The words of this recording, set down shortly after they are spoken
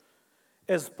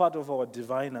as part of our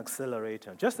divine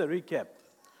accelerator. Just a recap.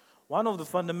 One of the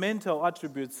fundamental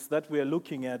attributes that we are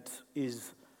looking at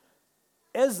is,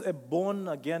 as a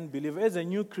born-again believer, as a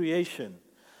new creation,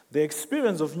 the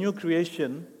experience of new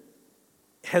creation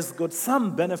has got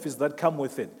some benefits that come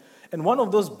with it. And one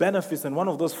of those benefits and one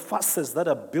of those facets that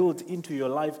are built into your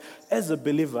life as a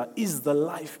believer is the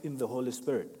life in the Holy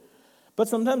Spirit. But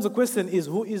sometimes the question is,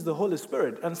 who is the Holy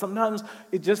Spirit? And sometimes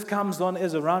it just comes on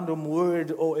as a random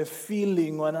word or a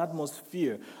feeling or an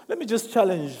atmosphere. Let me just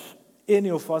challenge any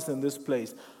of us in this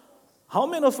place. How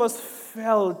many of us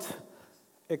felt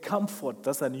a comfort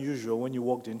that's unusual when you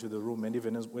walked into the room and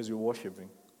even as you're worshiping?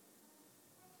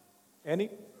 Any?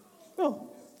 No.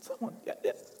 Someone. Yeah,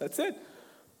 that's it.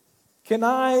 Can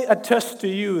I attest to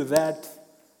you that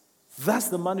that's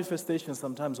the manifestation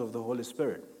sometimes of the Holy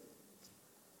Spirit?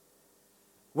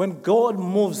 When God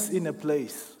moves in a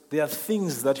place, there are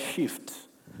things that shift.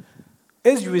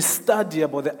 As we study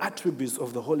about the attributes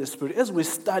of the Holy Spirit, as we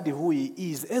study who He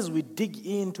is, as we dig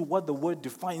into what the Word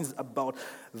defines about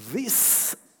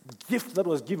this gift that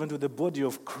was given to the body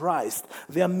of Christ,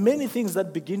 there are many things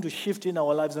that begin to shift in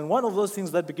our lives. And one of those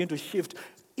things that begin to shift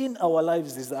in our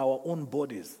lives is our own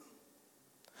bodies.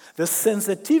 The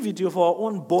sensitivity of our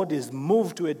own bodies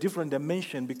move to a different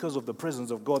dimension because of the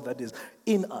presence of God that is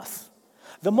in us.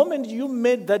 The moment you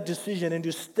made that decision and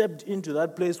you stepped into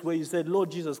that place where you said,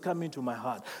 Lord Jesus, come into my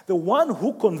heart, the one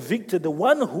who convicted, the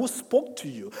one who spoke to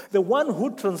you, the one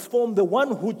who transformed, the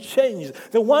one who changed,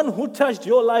 the one who touched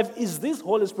your life is this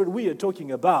Holy Spirit we are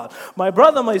talking about. My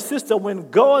brother, my sister,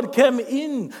 when God came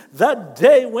in that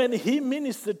day, when He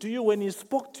ministered to you, when He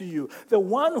spoke to you, the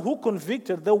one who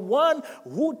convicted, the one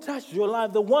who touched your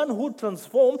life, the one who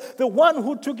transformed, the one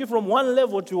who took you from one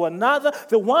level to another,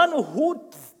 the one who...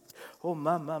 Oh,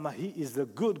 mama, He is the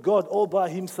good God all by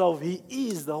Himself. He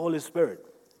is the Holy Spirit.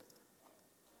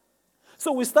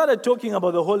 So we started talking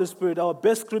about the Holy Spirit. Our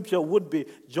best scripture would be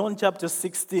John chapter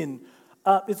 16.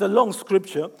 It's a long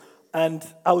scripture, and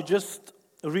I'll just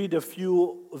read a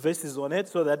few verses on it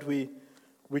so that we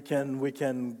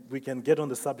can get on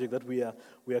the subject that we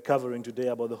are covering today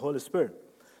about the Holy Spirit.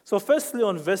 So firstly,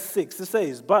 on verse 6, it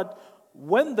says, "But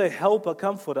when the Helper,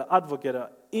 Comforter, Advocate,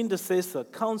 Intercessor,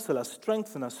 Counselor,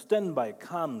 Strengthener, Standby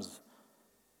comes,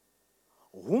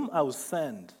 whom I will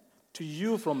send to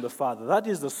you from the Father, that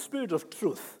is the Spirit of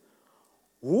truth,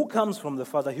 who comes from the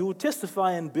Father, He will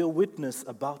testify and bear witness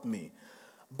about me.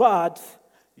 But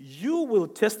you will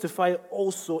testify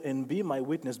also and be my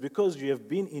witness because you have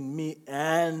been in me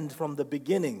and from the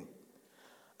beginning."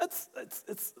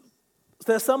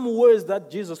 There are some words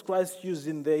that Jesus Christ used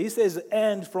in there. He says,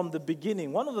 "and from the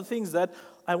beginning." One of the things that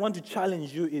I want to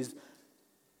challenge you is,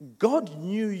 God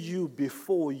knew you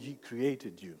before He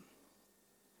created you.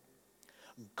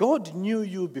 God knew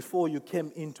you before you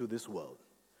came into this world.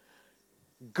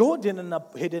 God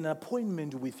had an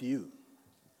appointment with you.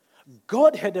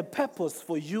 God had a purpose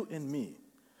for you and me.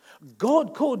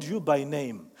 God called you by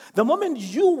name. The moment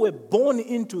you were born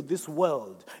into this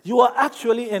world, you are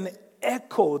actually an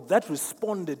echo that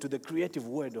responded to the creative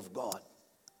word of God.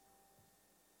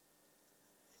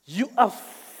 You are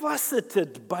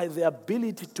faceted by the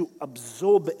ability to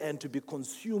absorb and to be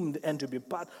consumed and to be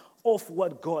part of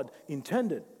what God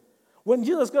intended. When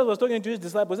Jesus Christ was talking to His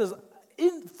disciples, He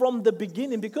says, from the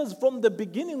beginning, because from the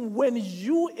beginning when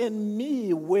you and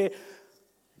me were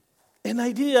an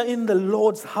idea in the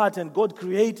Lord's heart and God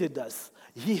created us,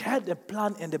 He had a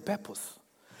plan and a purpose.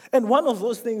 And one of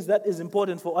those things that is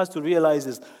important for us to realize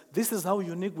is this is how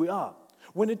unique we are.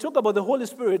 When you talk about the Holy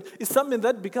Spirit, it's something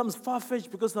that becomes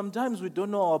far-fetched because sometimes we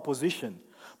don't know our position.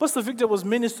 Pastor Victor was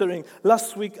ministering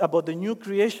last week about the new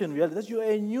creation reality, that you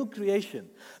are a new creation.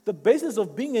 The basis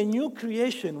of being a new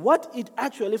creation, what it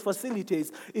actually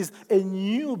facilitates is a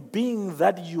new being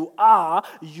that you are.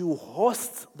 You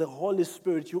host the Holy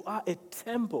Spirit. You are a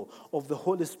temple of the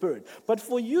Holy Spirit. But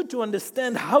for you to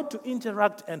understand how to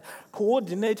interact and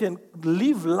coordinate and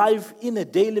live life in a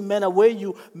daily manner where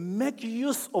you make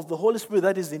use of the Holy Spirit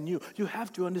that is in you, you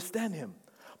have to understand Him.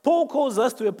 Paul calls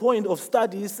us to a point of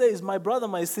study. He says, "My brother,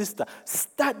 my sister,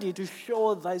 study to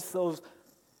show thyself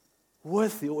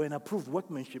worthy or an approved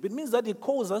workmanship." It means that he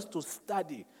calls us to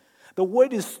study. The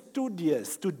word is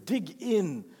studious, to dig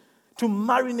in, to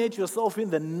marinate yourself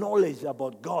in the knowledge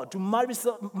about God, to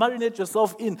marinate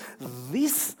yourself in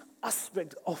this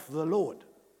aspect of the Lord.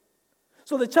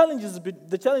 So the challenge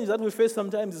that we face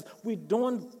sometimes is we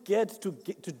don't get to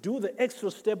do the extra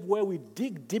step where we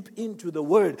dig deep into the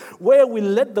Word, where we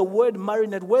let the Word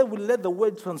marinate, where we let the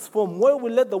Word transform, where we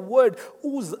let the Word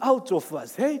ooze out of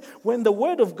us. Hey, when the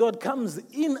Word of God comes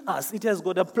in us, it has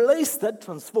got a place that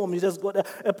transforms. It has got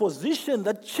a position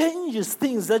that changes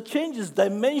things, that changes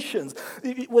dimensions.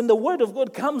 When the Word of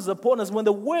God comes upon us, when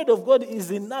the Word of God is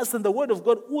in us and the Word of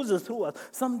God oozes through us,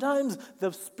 sometimes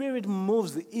the Spirit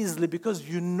moves easily because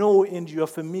you know and you are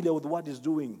familiar with what He's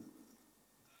doing.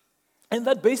 And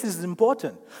that basis is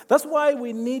important. That's why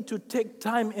we need to take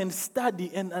time and study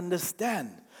and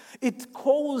understand. It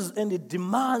calls and it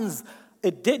demands a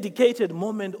dedicated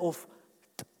moment of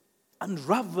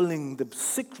unraveling the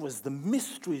secrets, the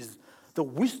mysteries, the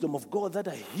wisdom of God that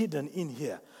are hidden in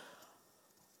here.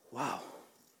 Wow.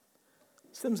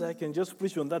 Seems I can just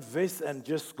preach on that verse and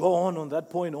just go on that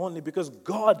point only because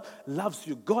God loves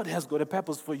you. God has got a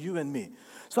purpose for you and me.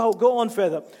 So I'll go on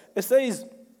further. It says,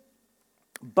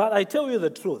 but I tell you the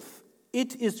truth,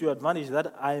 it is to your advantage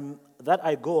that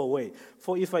I go away.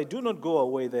 For if I do not go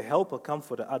away, the helper,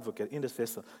 comforter, advocate,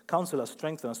 intercessor, counselor,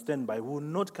 strengthener, standby will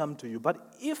not come to you.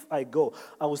 But if I go,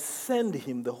 I will send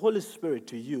him, the Holy Spirit,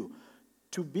 to you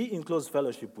to be in close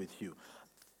fellowship with you.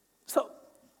 So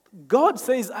God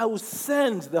says, I will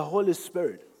send the Holy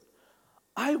Spirit.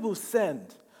 I will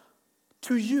send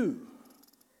to you.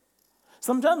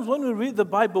 Sometimes when we read the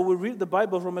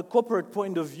Bible from a corporate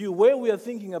point of view, where we are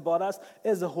thinking about us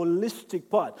as a holistic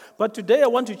part. But today I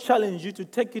want to challenge you to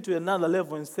take it to another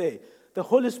level and say, the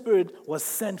Holy Spirit was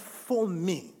sent for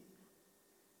me.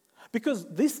 Because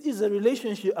this is a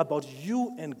relationship about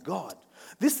you and God.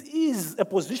 This is a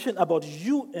position about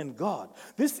you and God.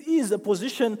 This is a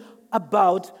position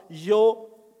about your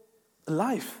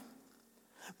life.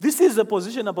 This is a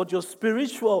position about your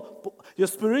spiritual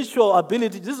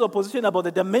ability. This is a position about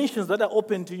the dimensions that are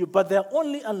open to you, but they're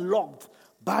only unlocked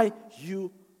by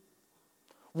you.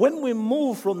 When we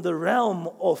move from the realm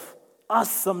of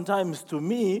us sometimes to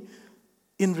me,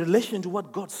 in relation to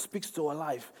what God speaks to our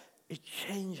life, a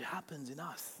change happens in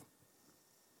us.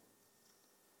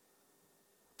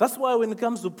 That's why when it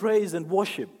comes to praise and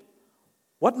worship,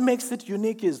 what makes it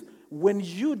unique is when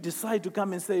you decide to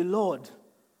come and say, Lord,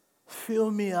 fill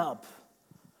me up.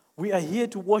 We are here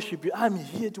to worship you. I'm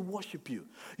here to worship you.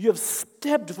 You have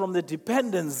stepped from the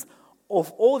dependence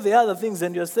of all the other things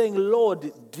and you're saying,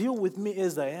 Lord, deal with me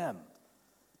as I am.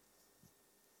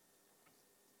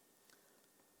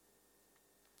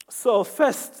 So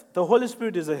first, the Holy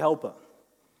Spirit is a helper.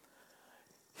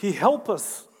 He helps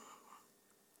us.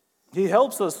 He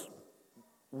helps us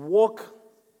walk.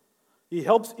 He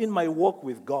helps in my walk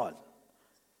with God.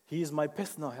 He is my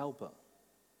personal helper.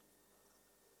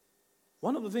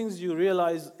 One of the things you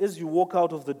realize as you walk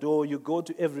out of the door, you go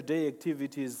to everyday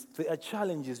activities, there are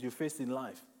challenges you face in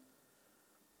life.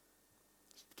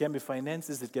 It can be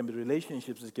finances, it can be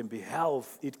relationships, it can be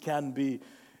health, it can be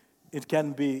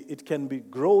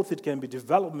growth, it can be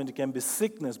development, it can be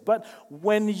sickness. But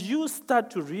when you start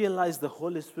to realize the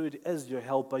Holy Spirit as your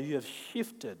helper, you have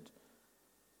shifted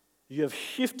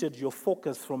your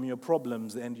focus from your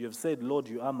problems and you have said, Lord,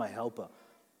 you are my helper.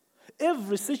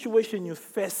 Every situation you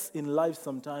face in life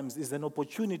sometimes is an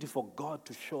opportunity for God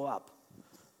to show up.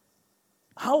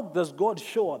 How does God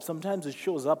show up? Sometimes He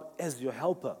shows up as your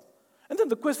helper. And then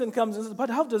the question comes, but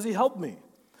how does He help me?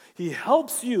 He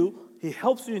helps you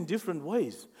in different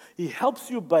ways. He helps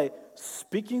you by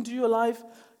speaking to your life.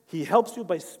 He helps you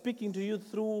by speaking to you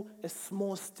through a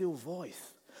small, still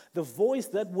voice. The voice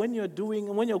that when you're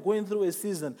going through a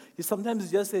season, He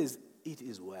sometimes just says, it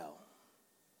is well.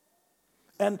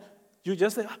 And you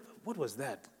just say, what was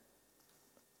that?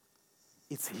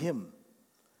 It's Him.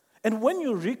 And when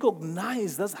you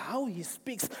recognize that's how He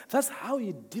speaks, that's how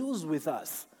He deals with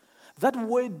us, that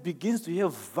word begins to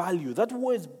have value. That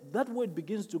word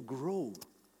begins to grow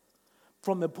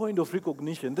from a point of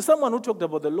recognition. There's someone who talked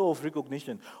about the law of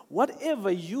recognition. Whatever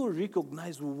you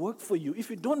recognize will work for you. If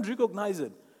you don't recognize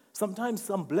it, sometimes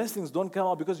some blessings don't come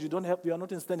out because you are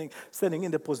not standing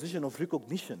in the position of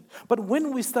recognition. But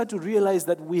when we start to realize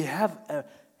that we have a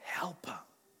helper,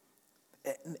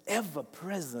 an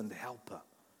ever-present helper,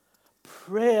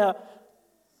 prayer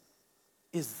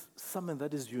is something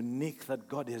that is unique that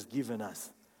God has given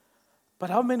us. But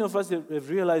how many of us have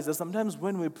realized that sometimes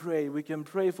when we pray, we can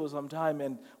pray for some time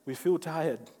and we feel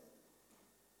tired,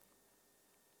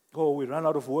 or we run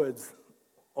out of words,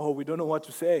 or we don't know what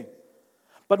to say.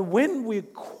 But when we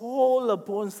call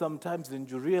upon sometimes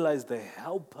and you realize the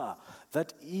helper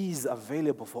that is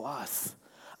available for us,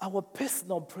 our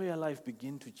personal prayer life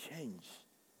begins to change.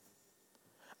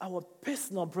 Our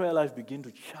personal prayer life begins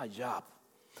to charge up.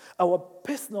 Our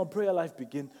personal prayer life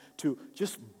begin to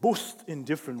just boost in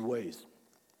different ways.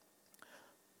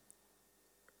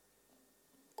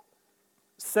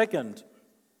 Second,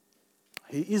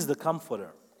 he is the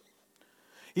comforter.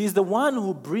 He is the one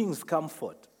who brings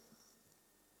comfort.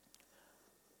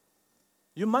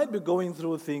 You might be going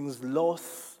through things,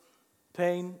 loss,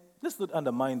 pain. Let's not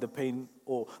undermine the pain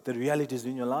or the realities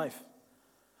in your life.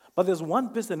 But there's one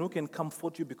person who can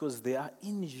comfort you because they are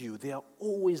in you. They are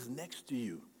always next to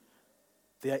you.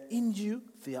 They are in you,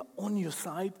 they are on your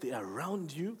side, they are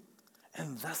around you,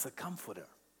 and that's a comforter.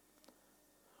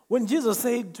 When Jesus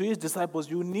said to his disciples,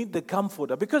 you need the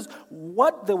comforter, because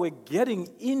what they were getting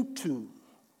into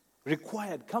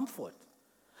required comfort.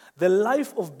 The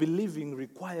life of believing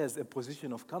requires a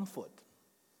position of comfort.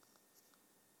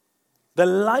 The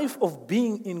life of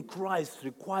being in Christ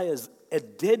requires a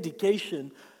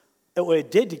dedication or a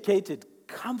dedicated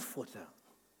comforter.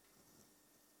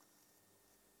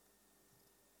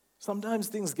 Sometimes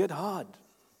things get hard.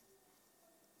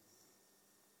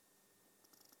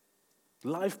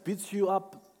 Life beats you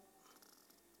up.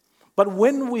 But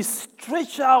when we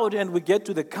stretch out and we get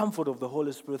to the comfort of the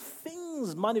Holy Spirit,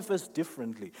 things manifest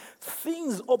differently.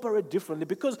 Things operate differently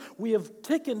because we have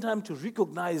taken time to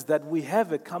recognize that we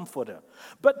have a comforter.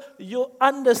 But your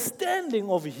understanding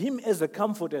of him as a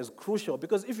comforter is crucial,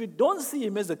 because if you don't see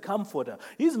him as a comforter,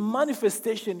 his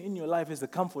manifestation in your life as a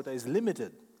comforter is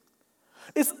limited.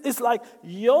 It's like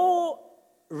your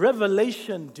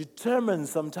revelation determines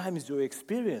sometimes your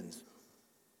experience.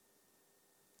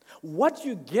 What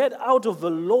you get out of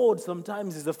the Lord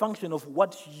sometimes is a function of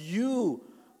what you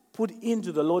put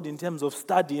into the Lord in terms of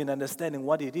study and understanding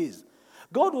what it is.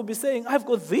 God will be saying, I've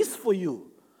got this for you.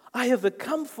 I have a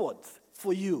comfort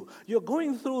for you. You're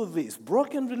going through this.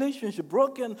 Broken relationship,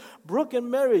 broken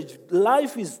marriage.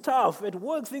 Life is tough. At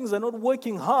work, things are not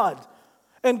working hard.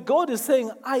 And God is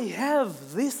saying, I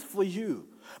have this for you.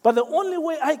 But the only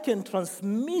way I can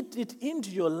transmit it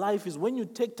into your life is when you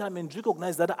take time and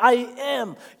recognize that I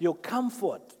am your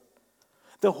comfort.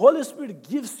 The Holy Spirit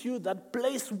gives you that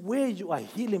place where you are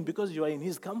healing because you are in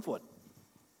his comfort.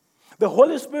 The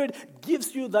Holy Spirit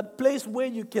gives you that place where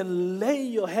you can lay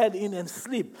your head in and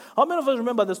sleep. How many of us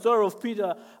remember the story of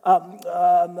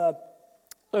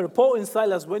Paul and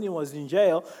Silas when he was in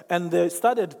jail, and they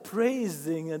started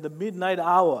praising at the midnight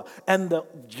hour, and the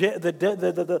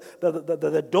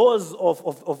doors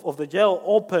of the jail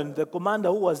opened. The commander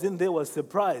who was in there was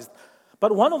surprised.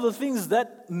 But one of the things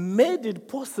that made it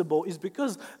possible is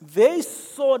because they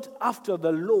sought after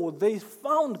the Lord. They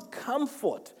found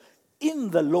comfort in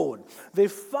the Lord. They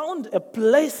found a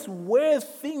place where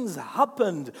things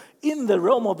happened in the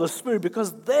realm of the Spirit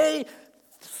because they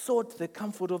sought the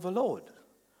comfort of the Lord.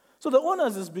 So the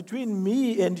onus is between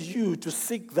me and you to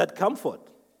seek that comfort.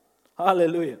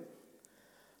 Hallelujah.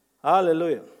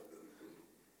 Hallelujah.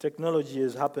 Technology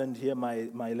has happened here.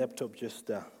 My laptop just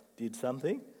did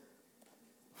something.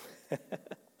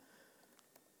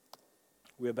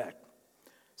 We're back.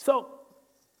 So,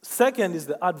 second is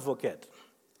the advocate.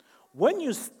 When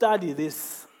you study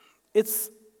this, this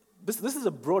is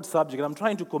a broad subject, and I'm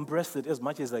trying to compress it as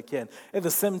much as I can. At the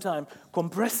same time,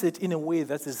 compress it in a way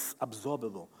that is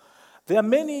absorbable. There are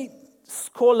many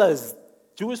scholars,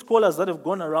 Jewish scholars, that have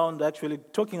gone around actually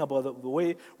talking about the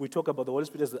way we talk about the Holy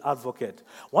Spirit as the advocate.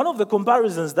 One of the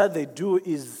comparisons that they do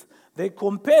is they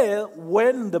compare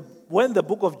when the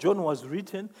book of John was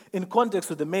written in context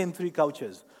with the main three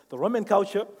cultures: the Roman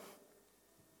culture,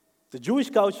 the Jewish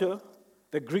culture,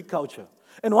 the Greek culture.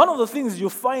 And one of the things you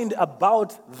find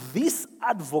about this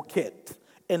advocate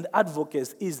and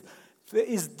advocates is there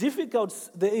is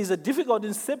a difficulty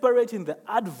in separating the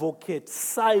advocate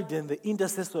side and the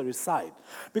intercessory side.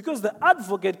 Because the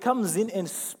advocate comes in and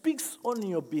speaks on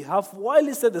your behalf, while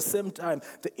it's at the same time,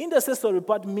 the intercessory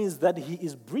part means that he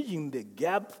is bridging the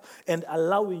gap and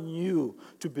allowing you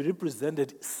to be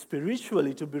represented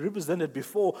spiritually, to be represented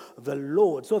before the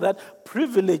Lord, so that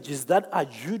privileges that are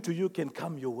due to you can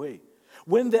come your way.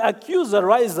 When the accuser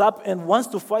rises up and wants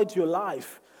to fight your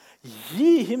life,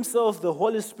 he himself, the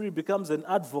Holy Spirit, becomes an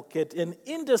advocate, an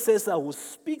intercessor who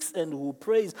speaks and who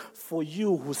prays for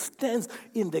you, who stands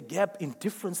in the gap in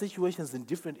different situations, in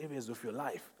different areas of your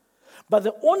life. But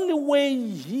the only way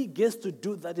he gets to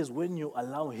do that is when you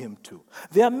allow him to.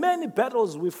 There are many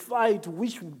battles we fight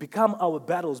which become our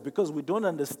battles because we don't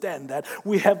understand that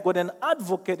we have got an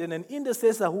advocate and an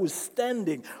intercessor who is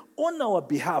standing on our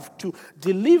behalf to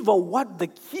deliver what the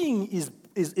king is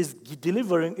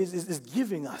delivering, is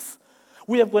giving us.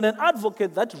 We have got an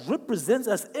advocate that represents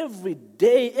us every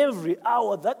day, every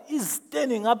hour, that is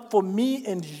standing up for me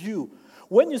and you.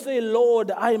 When you say,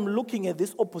 Lord, I am looking at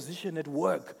this opposition at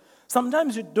work,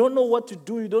 Sometimes you don't know what to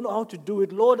do, you don't know how to do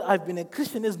it. Lord, I've been a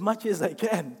Christian as much as I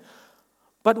can.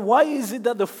 But why is it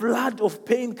that the flood of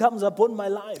pain comes upon my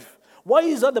life? Why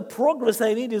is that the progress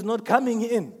I need is not coming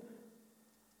in?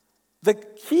 The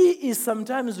key is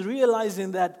sometimes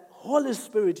realizing that, Holy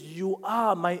Spirit, you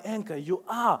are my anchor, you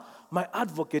are my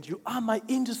advocate, you are my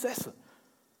intercessor.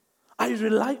 I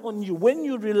rely on you. When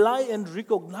you rely and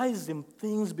recognize Him,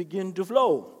 things begin to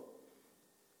flow.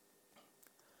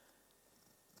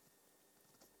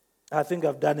 I think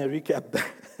I've done a recap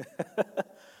there.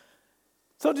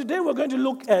 So today we're going to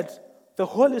look at the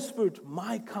Holy Spirit,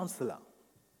 my counselor.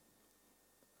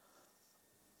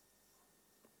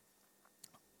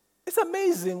 It's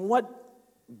amazing what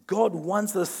God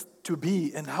wants us to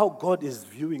be and how God is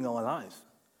viewing our lives.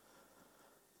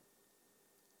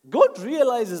 God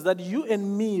realizes that you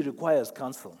and me requires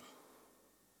counsel.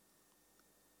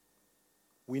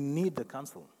 We need the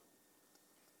counsel.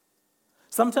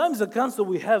 Sometimes the counsel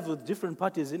we have with different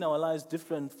parties in our lives,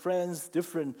 different friends,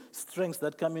 different strengths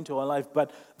that come into our life,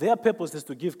 but their purpose is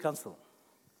to give counsel.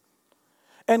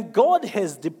 And God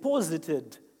has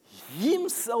deposited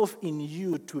Himself in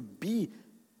you to be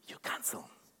your counsel.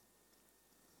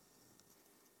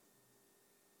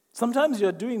 Sometimes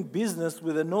you're doing business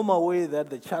with a normal way that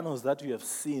the channels that you have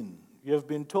seen. You have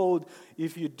been told,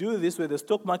 if you do this way, the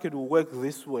stock market will work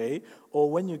this way,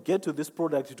 or when you get to this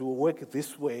product, it will work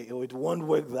this way, or it won't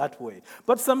work that way.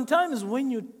 But sometimes when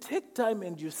you take time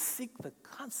and you seek the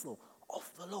counsel of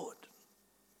the Lord,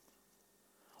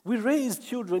 we raise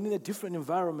children in a different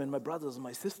environment, my brothers and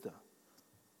my sister.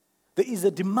 There is a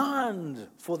demand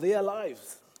for their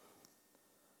lives.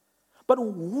 But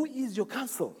who is your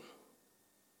counsel?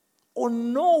 Or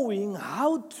knowing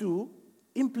how to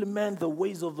implement the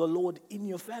ways of the Lord in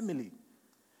your family,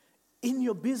 in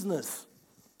your business,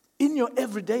 in your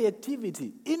everyday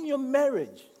activity, in your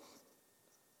marriage.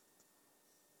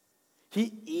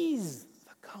 He is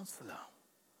the counselor.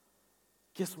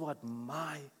 Guess what?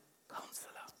 My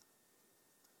counselor.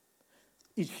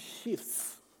 It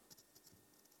shifts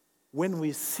when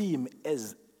we see Him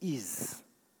as is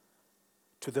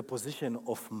to the position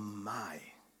of my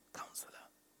counselor.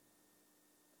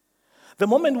 The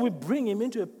moment we bring Him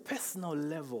into a personal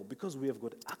level, because we have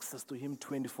got access to Him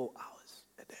 24 hours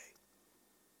a day,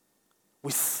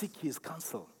 we seek His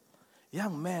counsel.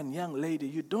 Young man, young lady,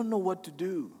 you don't know what to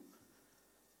do.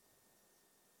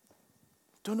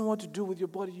 Don't know what to do with your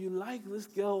body. You like this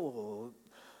girl, or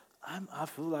I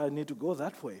feel I need to go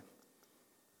that way.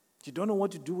 You don't know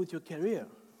what to do with your career.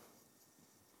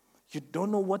 You don't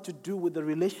know what to do with the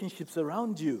relationships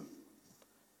around you.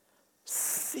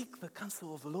 Seek the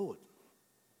counsel of the Lord.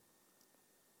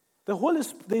 There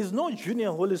is no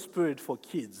junior Holy Spirit for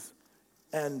kids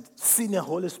and senior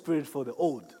Holy Spirit for the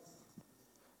old.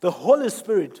 The Holy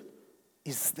Spirit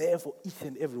is there for each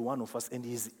and every one of us, and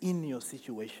He is in your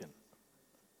situation.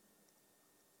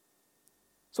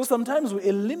 So sometimes we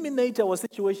eliminate our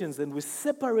situations and we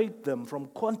separate them from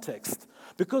context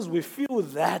because we feel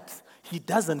that He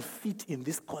doesn't fit in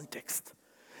this context.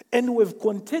 And we've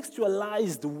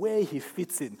contextualized where He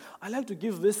fits in. I like to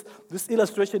give this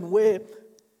illustration where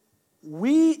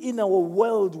we in our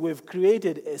world, we've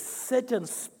created a certain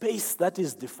space that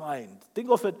is defined. Think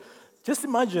of it, just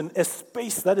imagine a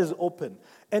space that is open.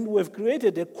 And we've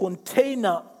created a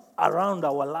container around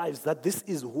our lives that this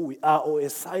is who we are, or a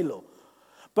silo.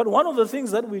 But one of the things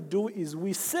that we do is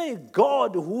we say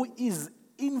God, who is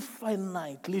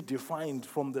infinitely defined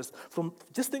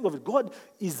just think of it, God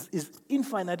is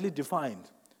infinitely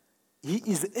defined. He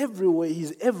is everywhere, He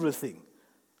is everything.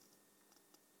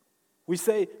 We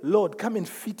say, Lord, come and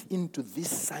fit into this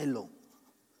silo.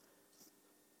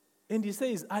 And He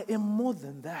says, I am more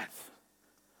than that.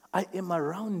 I am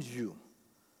around you.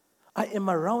 I am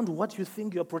around what you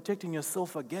think you're protecting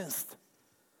yourself against.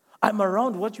 I'm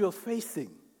around what you're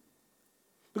facing.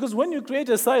 Because when you create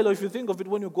a silo, if you think of it,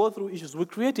 when you go through issues, we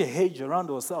create a hedge around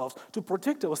ourselves to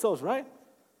protect ourselves, right?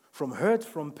 From hurt,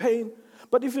 from pain.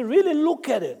 But if you really look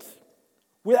at it,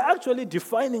 we are actually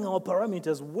defining our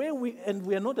parameters and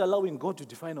we are not allowing God to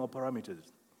define our parameters.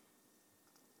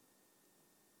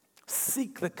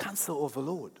 Seek the counsel of the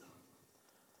Lord.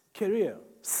 Career,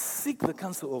 seek the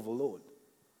counsel of the Lord.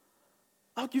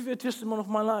 I'll give you a testimony of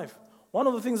my life. One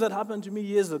of the things that happened to me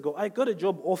years ago, I got a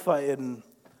job offer in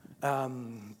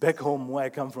back home where I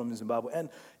come from in Zimbabwe. And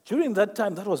during that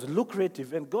time, that was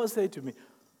lucrative. And God said to me,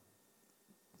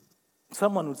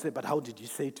 someone would say, but how did He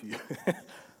say to you?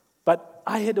 But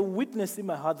I had a witness in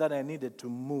my heart that I needed to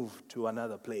move to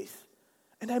another place.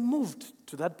 And I moved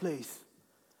to that place.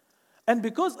 And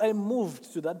because I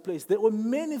moved to that place, there were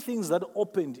many things that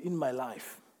opened in my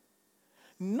life.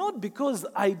 not because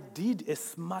I did a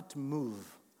smart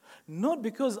move, not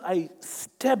because I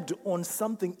stepped on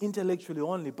something intellectually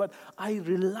only, but I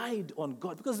relied on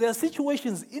God. Because there are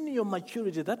situations in your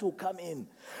maturity that will come in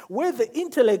where the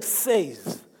intellect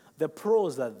says, the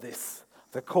pros are this,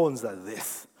 the cons are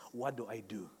this. What do I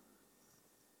do?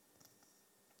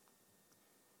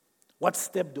 What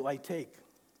step do I take?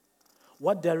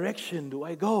 What direction do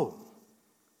I go?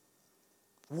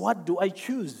 What do I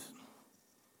choose?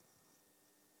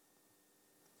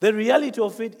 The reality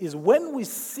of it is when we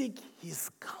seek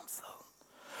His counsel,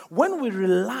 when we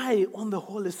rely on the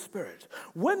Holy Spirit,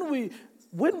 when we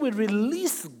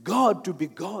release God to be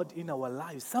God in our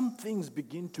lives, some things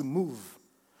begin to move.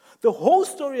 The whole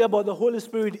story about the Holy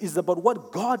Spirit is about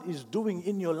what God is doing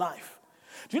in your life.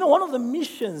 Do you know one of the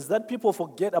missions that people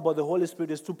forget about the Holy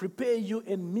Spirit is to prepare you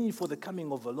and me for the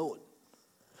coming of the Lord,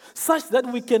 such that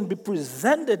we can be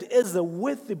presented as a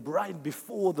worthy bride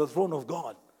before the throne of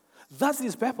God. That's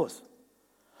His purpose.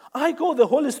 I call the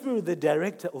Holy Spirit the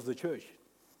director of the church.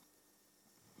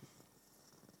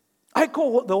 I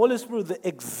call the Holy Spirit the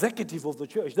executive of the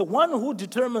church, the one who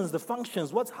determines the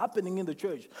functions, what's happening in the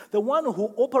church, the one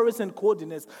who operates and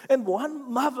coordinates. And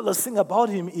one marvelous thing about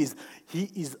Him is He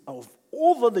is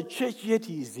over the church, yet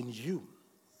He is in you.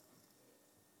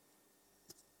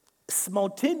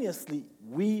 Simultaneously,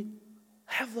 we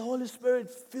have the Holy Spirit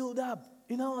filled up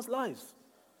in our lives.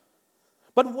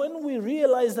 But when we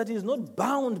realize that He's not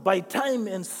bound by time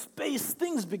and space,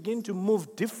 things begin to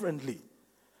move differently.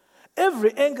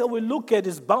 Every angle we look at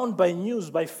is bound by news,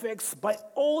 by facts, by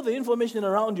all the information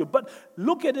around you. But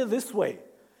look at it this way.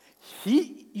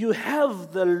 You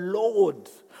have the Lord,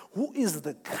 who is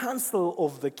the counsel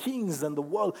of the kings and the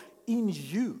world, in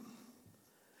you.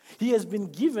 He has been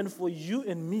given for you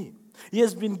and me. He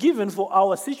has been given for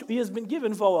our situation. He has been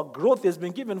given for our growth. He has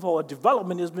been given for our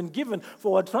development. He has been given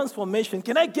for our transformation.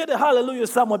 Can I get a hallelujah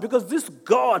somewhere? Because this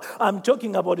God I'm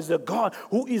talking about is a God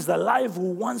who is alive,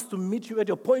 who wants to meet you at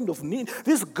your point of need.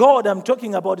 This God I'm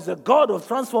talking about is a God of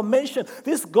transformation.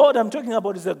 This God I'm talking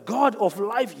about is a God of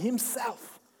life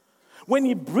Himself. When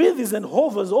He breathes and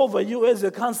hovers over you as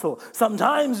a counsel,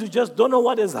 sometimes you just don't know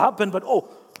what has happened, but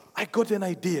I got an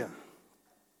idea.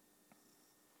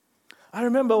 I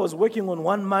remember I was working on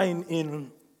one mine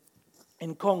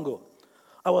in Congo.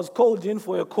 I was called in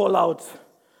for a call out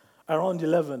around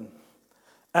 11.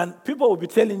 And people will be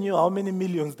telling you how many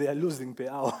millions they are losing per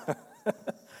hour.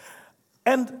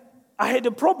 And I had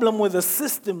a problem with a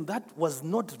system that was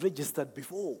not registered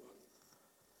before.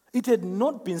 It had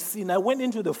not been seen. I went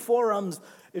into the forums.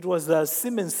 It was a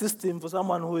Siemens system for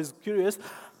someone who is curious.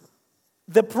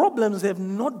 The problems have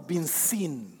not been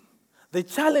seen. The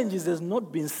challenges has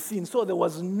not been seen, so there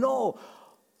was no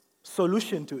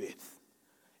solution to it.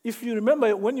 If you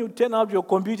remember, when you turn up your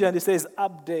computer and it says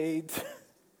update,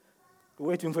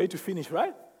 waiting for it to finish,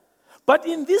 right? But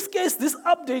in this case, this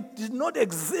update did not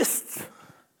exist.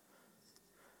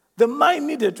 The mine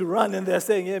needed to run, and they're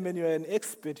saying, hey, man, you're an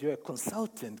expert, you're a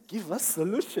consultant, give us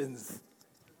solutions.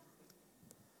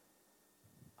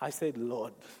 I said,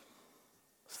 Lord,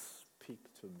 speak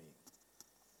to me.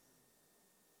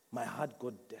 My heart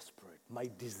got desperate. My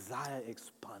desire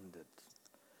expanded.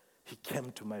 He came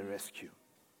to my rescue.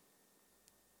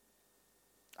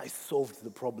 I solved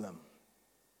the problem.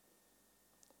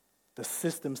 The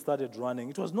system started running.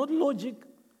 It was not logic.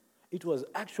 It was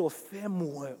actual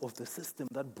firmware of the system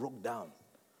that broke down.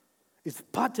 It's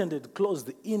patented,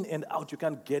 closed in and out. You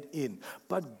can't get in.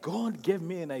 But God gave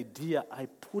me an idea. I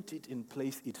put it in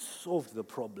place. It solved the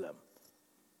problem.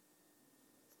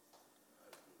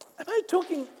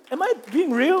 Am I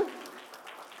being real?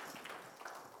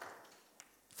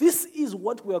 This is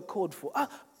what we are called for.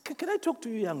 Can I talk to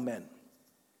you, young men?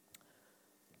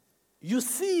 You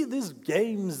see these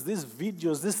games, these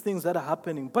videos, these things that are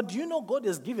happening, but do you know God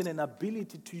has given an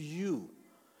ability to you,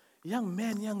 young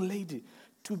man, young lady,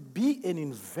 to be an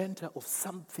inventor of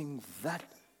something that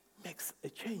makes a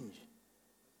change?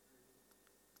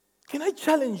 Can I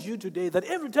challenge you today that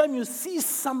every time you see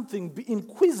something, be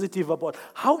inquisitive about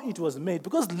how it was made?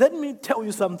 Because let me tell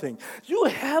you something. You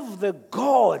have the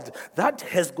God that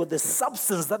has got the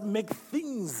substance that makes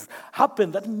things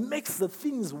happen, that makes the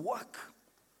things work.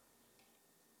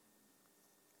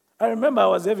 I remember I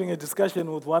was having a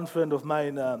discussion with one friend of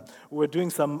mine. I was doing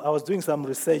some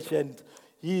research, and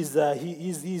he's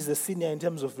a senior in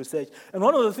terms of research. And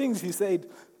one of the things he said,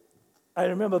 I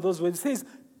remember those words, he says,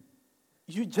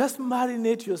 you just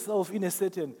marinate yourself in a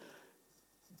certain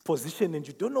position and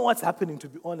you don't know what's happening, to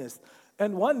be honest.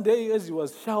 And one day as he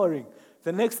was showering,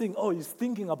 the next thing, he's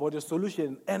thinking about a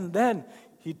solution. And then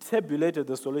he tabulated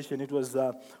the solution. It was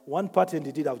one pattern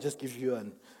he did. I'll just give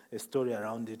you a story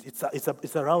around it.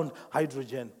 It's around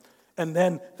hydrogen. And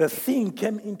then the thing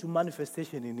came into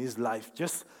manifestation in his life.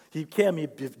 He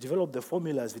developed the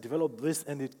formulas, he developed this,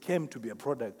 and it came to be a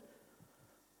product.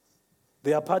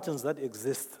 There are patterns that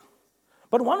exist.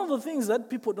 But one of the things that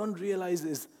people don't realize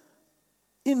is,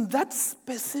 in that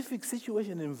specific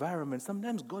situation and environment,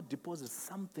 sometimes God deposits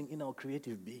something in our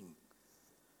creative being.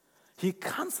 He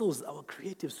cancels our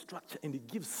creative structure and he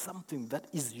gives something that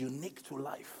is unique to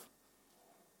life.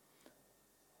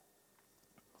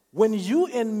 When you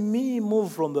and me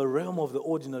move from the realm of the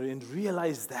ordinary and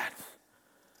realize that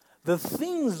the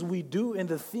things we do and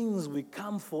the things we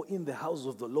come for in the house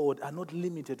of the Lord are not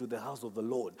limited to the house of the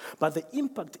Lord, but they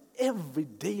impact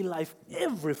everyday life,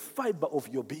 every fiber of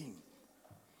your being.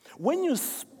 When you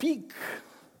speak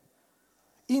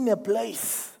in a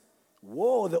place,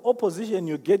 the opposition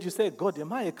you get, you say, God,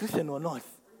 am I a Christian or not?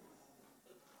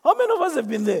 How many of us have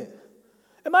been there?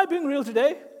 Am I being real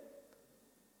today?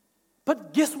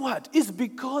 But guess what? It's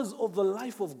because of the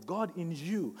life of God in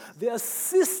you. There are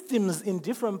systems in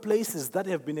different places that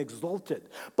have been exalted.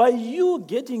 By you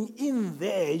getting in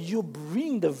there, you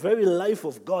bring the very life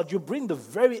of God. You bring the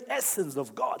very essence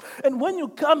of God. And when you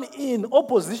come in,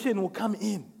 opposition will come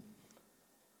in.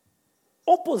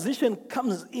 Opposition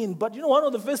comes in. But you know, one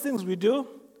of the first things we do,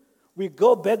 we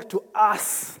go back to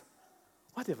us.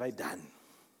 What have I done?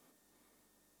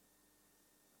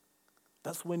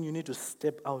 That's when you need to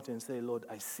step out and say, Lord,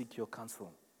 I seek your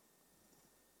counsel.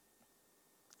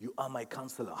 You are my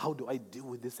counselor. How do I deal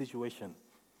with this situation?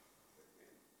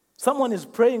 Someone is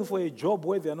praying for a job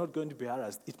where they are not going to be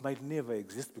harassed. It might never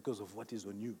exist because of what is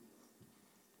on you.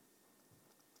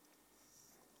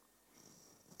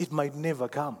 It might never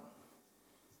come.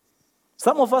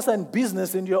 Some of us are in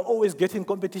business and you're always getting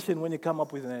competition when you come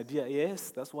up with an idea.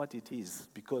 Yes, that's what it is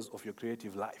because of your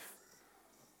creative life.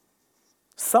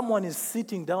 Someone is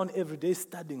sitting down every day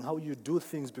studying how you do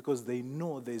things because they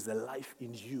know there's a life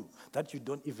in you that you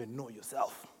don't even know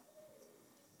yourself.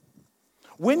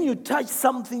 When you touch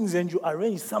some things and you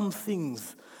arrange some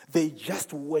things, they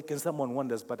just work and someone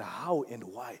wonders, but how and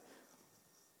why?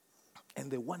 And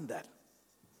they want that.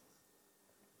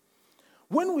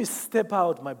 When we step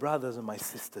out, my brothers and my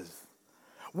sisters,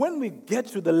 when we get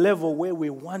to the level where we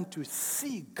want to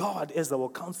see God as our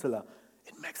counselor,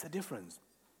 it makes a difference.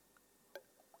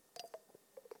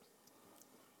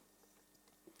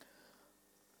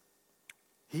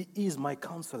 He is my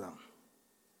counselor,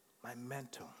 my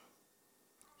mentor.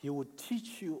 He will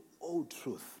teach you all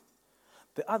truth.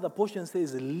 The other portion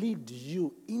says, lead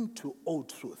you into all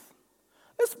truth.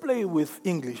 Let's play with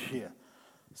English here.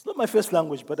 It's not my first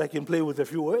language, but I can play with a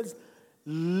few words.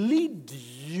 Lead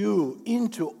you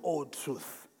into all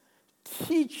truth.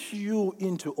 Teach you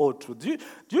into all truth. Do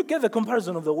you get the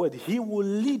comparison of the word? He will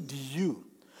lead you.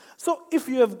 So if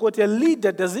you have got a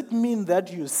leader, does it mean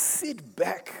that you sit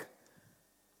back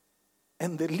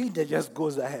and the leader just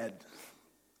goes ahead?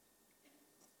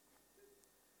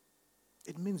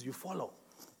 It means you follow.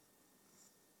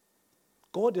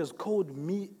 God has called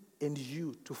me and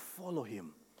you to follow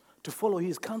him, to follow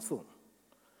his counsel,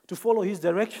 to follow his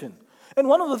direction. And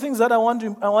one of the things that I want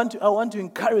to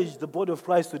encourage the body of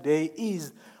Christ today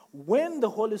is when the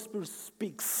Holy Spirit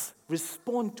speaks,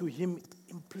 respond to him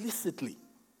implicitly.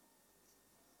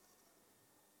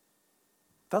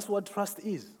 That's what trust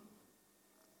is.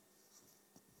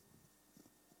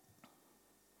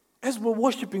 As we're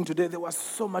worshiping today, there was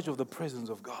so much of the presence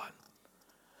of God.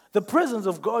 The presence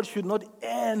of God should not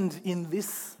end in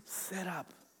this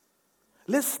setup.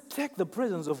 Let's take the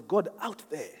presence of God out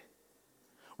there.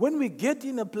 When we get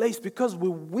in a place, because we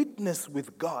witness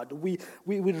with God, we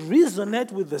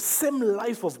resonate with the same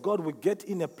life of God, we get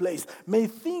in a place. May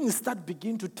things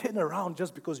begin to turn around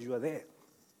just because you are there.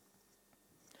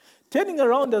 Turning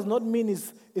around does not mean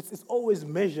it's always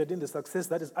measured in the success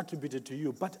that is attributed to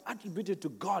you, but attributed to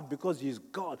God because he is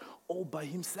God all by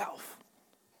himself.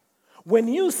 When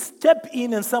you step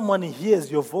in and someone hears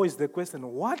your voice, they question,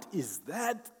 what is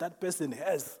that person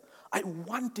has? I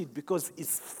want it because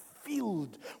it's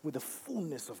filled with the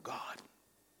fullness of God.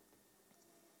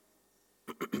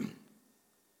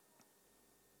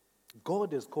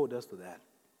 God has called us to that.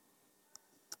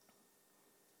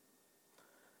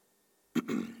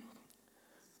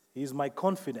 He is my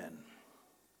confidant.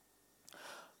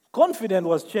 Confident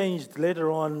was changed later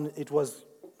on. It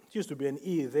used to be an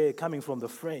E there coming from the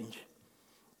French.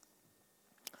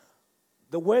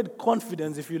 The word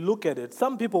confidence, if you look at it,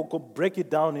 some people could break it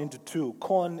down into two,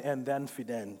 con and then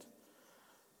fident.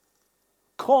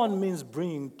 Con means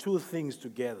bringing two things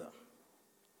together.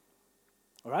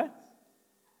 All right?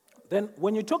 Then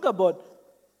when you talk about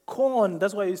corn,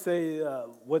 that's why you say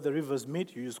where the rivers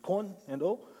meet, you use corn and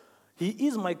all. He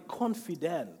is my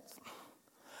confidant.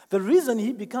 The reason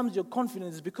he becomes your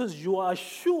confidant is because you are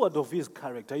assured of his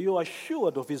character, you are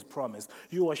assured of his promise,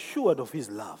 you are assured of his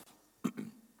love.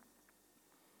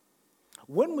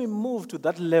 When we move to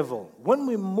that level,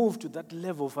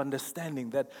 of understanding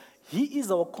that he is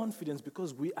our confidence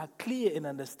because we are clear and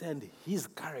understand his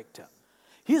character.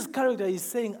 His character is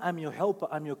saying, I'm your helper,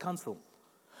 I'm your counsel.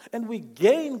 And we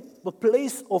gain a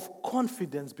place of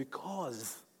confidence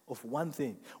because of one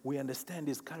thing. We understand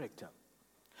his character.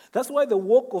 That's why the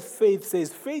walk of faith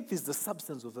says, faith is the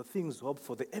substance of the things hoped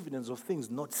for, the evidence of things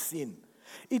not seen.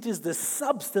 It is the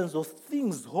substance of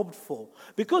things hoped for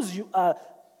because you are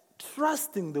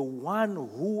trusting the one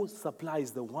who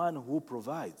supplies, the one who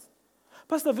provides.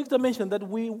 Pastor Victor mentioned that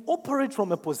we operate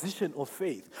from a position of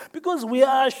faith because we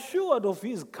are assured of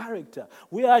his character.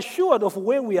 We are assured of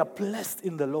where we are placed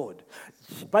in the Lord.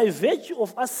 By virtue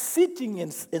of us sitting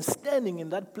and standing in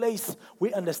that place,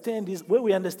 we understand his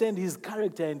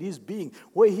character and his being,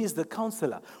 where he is the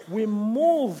counselor. We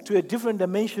move to a different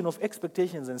dimension of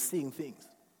expectations and seeing things.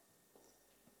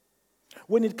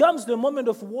 When it comes to a moment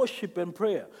of worship and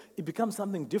prayer, it becomes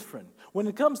something different. When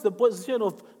it comes to the position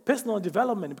of personal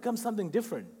development, it becomes something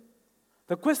different.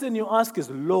 The question you ask is,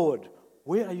 Lord,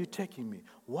 where are you taking me?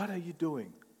 What are you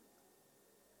doing?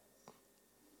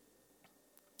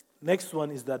 Next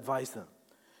one is the advisor.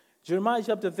 Jeremiah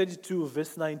chapter 32,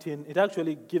 verse 19, it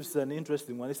actually gives an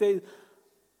interesting one. It says,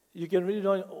 you can read it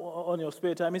on your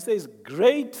spare time. It says,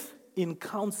 great in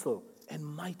counsel and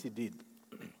mighty deed.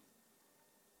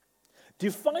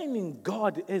 Defining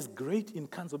God as great in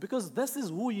counsel, because this is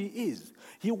who he is.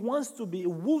 He wants to be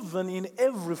woven in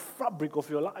every fabric of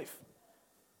your life.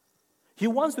 He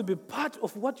wants to be part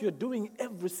of what you're doing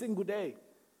every single day.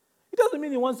 It doesn't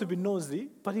mean he wants to be nosy,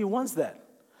 but he wants that.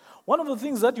 One of the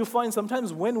things that you find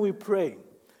sometimes when we pray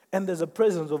and there's a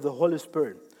presence of the Holy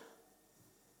Spirit,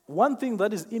 one thing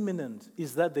that is imminent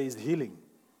is that there is healing.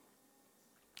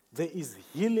 There is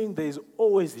healing, there is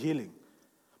always healing.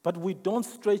 But we don't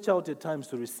stretch out at times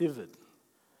to receive it.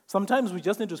 Sometimes we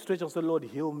just need to stretch out and say, Lord,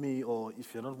 heal me, or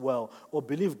if you're not well, or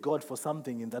believe God for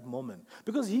something in that moment.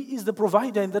 Because he is the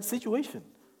provider in that situation.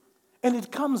 And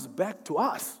it comes back to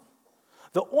us.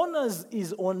 The onus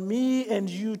is on me and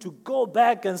you to go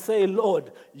back and say,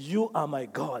 Lord, you are my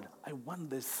God. I want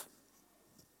this.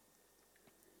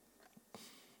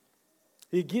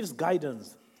 He gives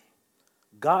guidance.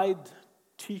 Guide,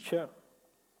 teacher,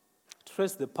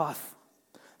 trace the path.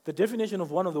 The definition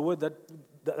of one of the words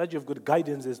that you've got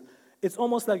guidance is, it's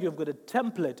almost like you've got a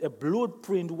template, a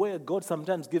blueprint where God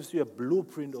sometimes gives you a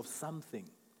blueprint of something.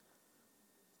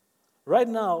 Right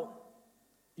now,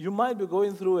 you might be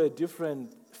going through a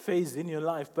different phase in your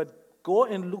life, but go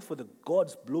and look for the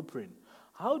God's blueprint.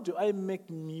 How do I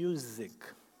make music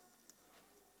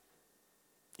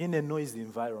in a noisy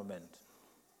environment?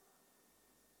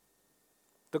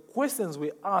 The questions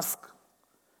we ask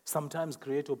sometimes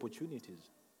create opportunities.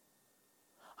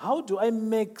 How do I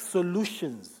make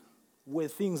solutions where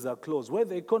things are closed, where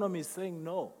the economy is saying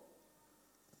no?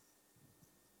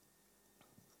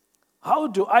 How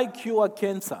do I cure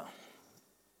cancer?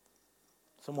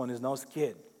 Someone is now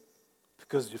scared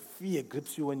because your fear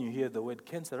grips you when you hear the word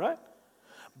cancer, right?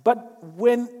 But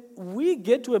when we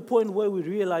get to a point where we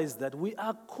realize that we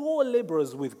are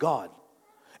co-laborers with God,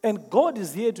 and God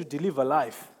is here to deliver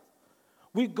life,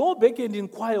 we go back and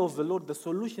inquire of the Lord the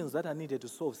solutions that are needed to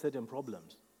solve certain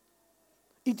problems.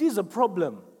 It is a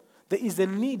problem. There is a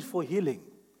need for healing.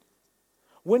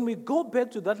 When we go back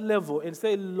to that level and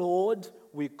say, Lord,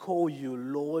 we call you,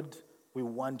 Lord, we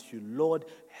want you, Lord,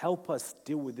 help us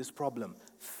deal with this problem,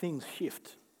 things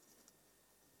shift.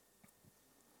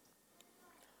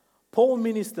 Paul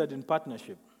ministered in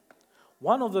partnership.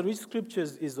 One of the rich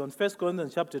scriptures is on 1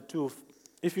 Corinthians chapter 2.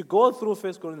 If you go through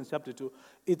 1 Corinthians chapter 2,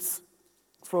 it's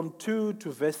from 2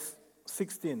 to verse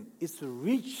 16. It's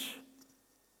rich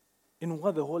in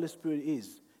what the Holy Spirit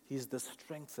is. He's the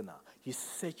strengthener. He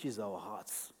searches our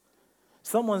hearts.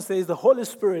 Someone says the Holy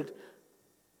Spirit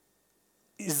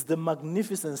is the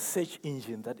magnificent search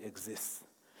engine that exists.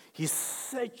 He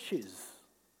searches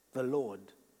the Lord.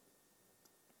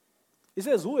 He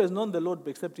says, who has known the Lord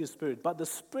except his Spirit? But the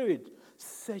Spirit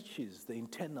searches the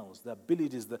internals, the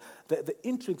abilities, the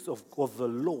intrigues of the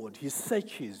Lord. He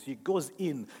searches, he goes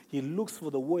in, he looks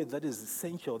for the word that is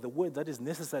essential, the word that is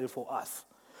necessary for us.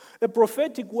 A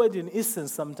prophetic word in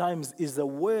essence sometimes is a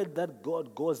word that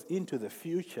God goes into the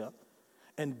future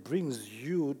and brings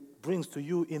to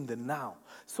you in the now.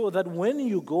 So that when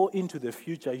you go into the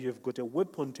future, you've got a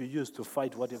weapon to use to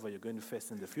fight whatever you're going to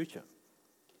face in the future.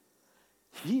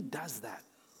 He does that.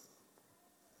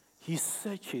 He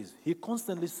searches. He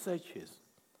constantly searches.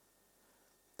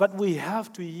 But we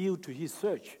have to yield to his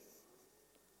search.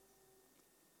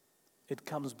 It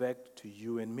comes back to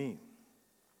you and me.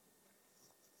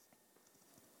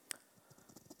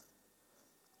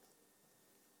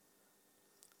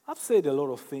 I've said a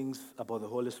lot of things about the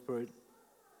Holy Spirit,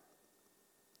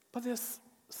 but there's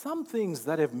some things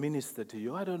that have ministered to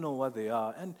you. I don't know what they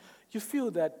are. And you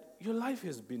feel that your life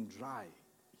has been dry,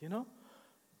 you know?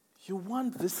 You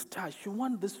want this touch. You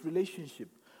want this relationship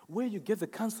where you get the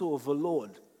counsel of the Lord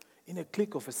in a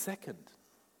click of a second.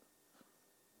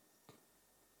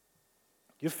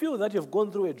 You feel that you've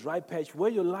gone through a dry patch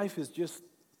where your life is just,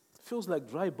 feels like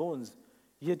dry bones,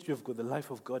 yet you've got the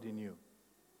life of God in you.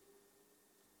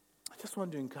 I just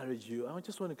want to encourage you. I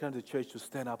just want to encourage the church to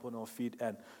stand up on our feet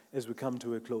and as we come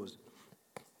to a close.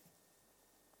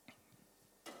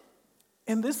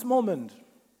 In this moment,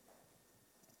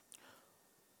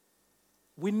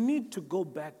 we need to go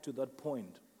back to that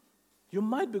point. You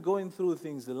might be going through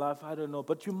things in life, I don't know,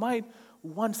 but you might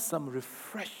want some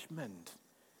refreshment.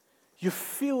 You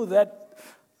feel that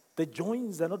the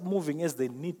joints are not moving as they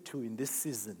need to in this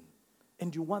season,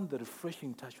 and you want the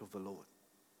refreshing touch of the Lord.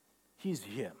 He's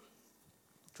here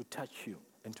to touch you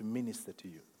and to minister to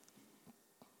you.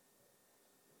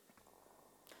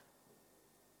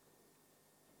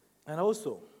 And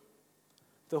also,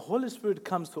 the Holy Spirit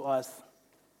comes to us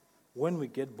when we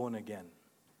get born again.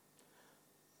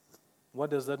 What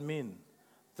does that mean?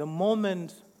 The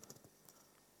moment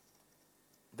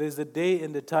there's a day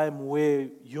and a time where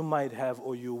you might have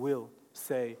or you will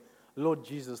say, Lord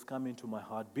Jesus, come into my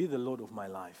heart, be the Lord of my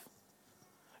life.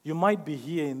 You might be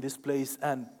here in this place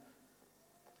and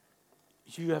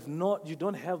you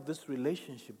don't have this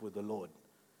relationship with the Lord.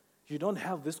 You don't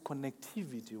have this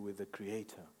connectivity with the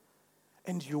Creator.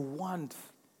 And you want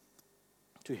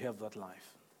to have that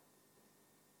life.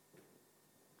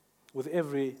 With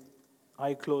every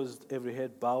eye closed, every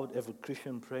head bowed, every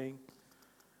Christian praying,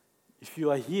 if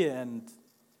you are here and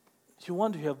you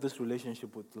want to have this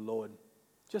relationship with the Lord,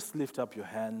 just lift up your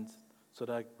hands so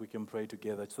that we can pray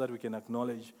together, so that we can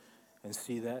acknowledge and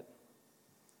see that.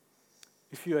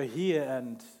 If you are here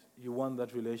and you want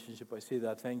that relationship, I say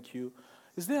that, thank you.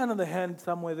 Is there another hand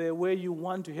somewhere there where you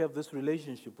want to have this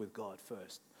relationship with God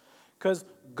first? Because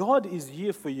God is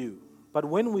here for you, but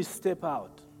when we step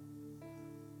out,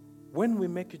 when we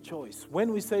make a choice,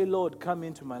 when we say, Lord, come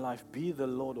into my life, be the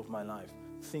Lord of my life,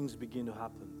 things begin to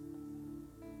happen.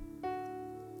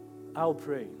 I'll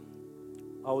pray.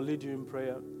 I'll lead you in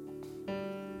prayer.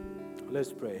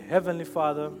 Let's pray. Heavenly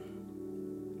Father,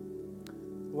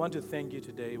 we want to thank you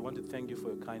today. We want to thank you for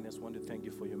your kindness. We want to thank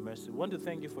you for your mercy. We want to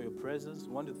thank you for your presence. We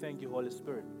want to thank you, Holy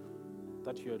Spirit,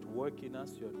 that you're at work in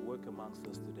us, you're at work amongst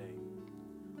us today.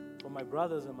 For my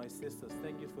brothers and my sisters,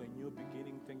 thank you for a new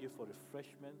beginning. Thank you for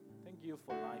refreshment. Thank you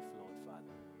for life, Lord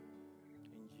Father.